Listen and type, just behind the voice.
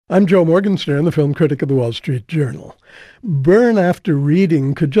I'm Joe Morgenstern, the film critic of the Wall Street Journal. Burn after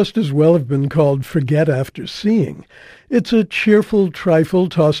reading could just as well have been called forget after seeing. It's a cheerful trifle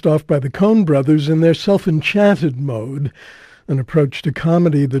tossed off by the Coen brothers in their self-enchanted mode, an approach to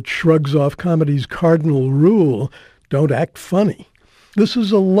comedy that shrugs off comedy's cardinal rule, don't act funny. This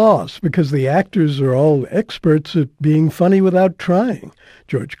is a loss because the actors are all experts at being funny without trying.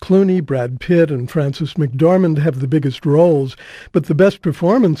 George Clooney, Brad Pitt, and Frances McDormand have the biggest roles, but the best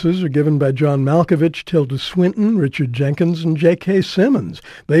performances are given by John Malkovich, Tilda Swinton, Richard Jenkins, and J.K. Simmons.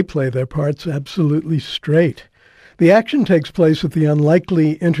 They play their parts absolutely straight. The action takes place at the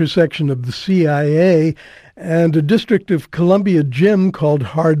unlikely intersection of the CIA and a District of Columbia gym called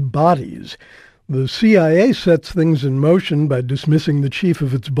Hard Bodies. The CIA sets things in motion by dismissing the chief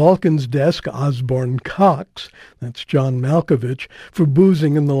of its Balkans desk, Osborne Cox, that's John Malkovich, for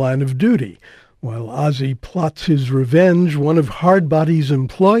boozing in the line of duty. While Ozzy plots his revenge, one of Hard Body's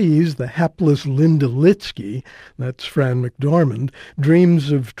employees, the hapless Linda Litsky, that's Fran McDormand,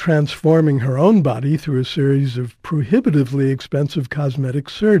 dreams of transforming her own body through a series of prohibitively expensive cosmetic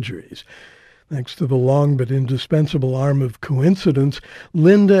surgeries. Thanks to the long but indispensable arm of coincidence,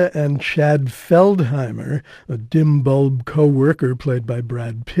 Linda and Chad Feldheimer, a dim bulb co-worker played by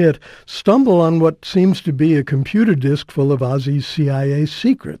Brad Pitt, stumble on what seems to be a computer disk full of Ozzy's CIA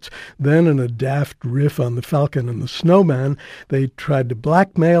secrets. Then, in a daft riff on the Falcon and the Snowman, they tried to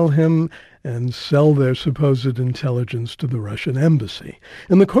blackmail him and sell their supposed intelligence to the Russian embassy.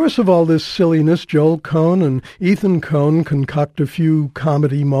 In the course of all this silliness, Joel Coen and Ethan Coen concoct a few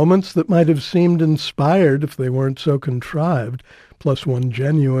comedy moments that might have seemed inspired if they weren't so contrived, plus one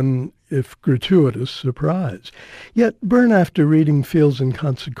genuine, if gratuitous, surprise. Yet Burn After Reading feels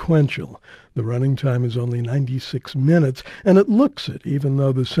inconsequential. The running time is only 96 minutes, and it looks it, even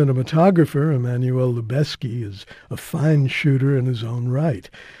though the cinematographer, Emmanuel Lubezki, is a fine shooter in his own right.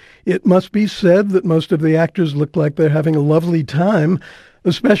 It must be said that most of the actors look like they're having a lovely time,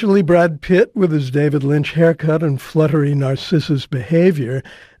 especially Brad Pitt with his David Lynch haircut and fluttery Narcissus behavior,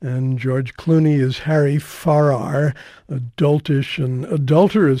 and George Clooney as Harry Farrar, a doltish and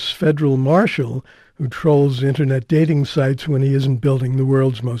adulterous federal marshal who trolls internet dating sites when he isn't building the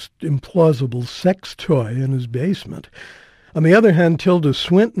world's most implausible sex toy in his basement. On the other hand, Tilda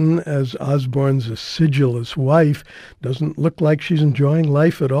Swinton, as Osborne's acidulous wife, doesn't look like she's enjoying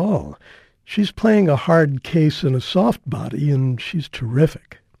life at all. She's playing a hard case in a soft body, and she's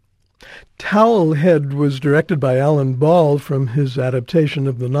terrific. Towelhead was directed by Alan Ball from his adaptation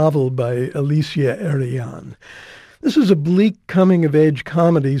of the novel by Alicia Erian. This is a bleak coming-of-age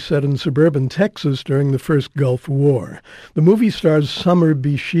comedy set in suburban Texas during the first Gulf War. The movie stars Summer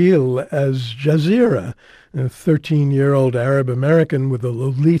Bishil as Jazira, a 13-year-old Arab-American with a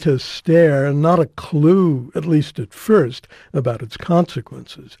Lolita stare and not a clue, at least at first, about its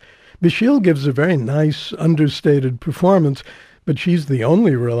consequences. Bishil gives a very nice, understated performance, but she's the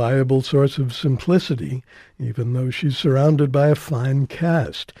only reliable source of simplicity, even though she's surrounded by a fine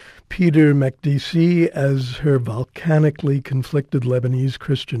cast. Peter Makdisi as her volcanically conflicted Lebanese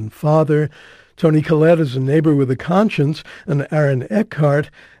Christian father, Toni Collette as a neighbor with a conscience, and Aaron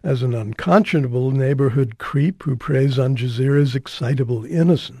Eckhart as an unconscionable neighborhood creep who preys on Jazira's excitable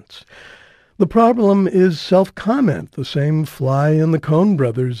innocence. The problem is self-comment, the same fly in the Coen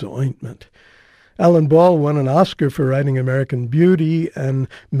brothers' ointment. Alan Ball won an Oscar for writing American Beauty and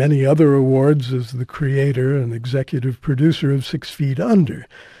many other awards as the creator and executive producer of 6 Feet Under.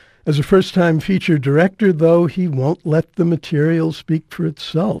 As a first-time feature director, though, he won't let the material speak for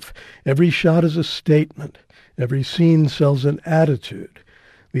itself. Every shot is a statement. Every scene sells an attitude.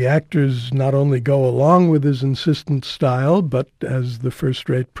 The actors not only go along with his insistent style, but, as the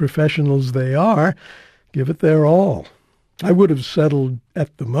first-rate professionals they are, give it their all. I would have settled,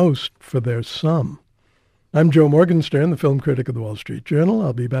 at the most, for their sum. I'm Joe Morgenstern, the film critic of the Wall Street Journal.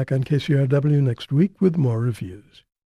 I'll be back on KCRW next week with more reviews.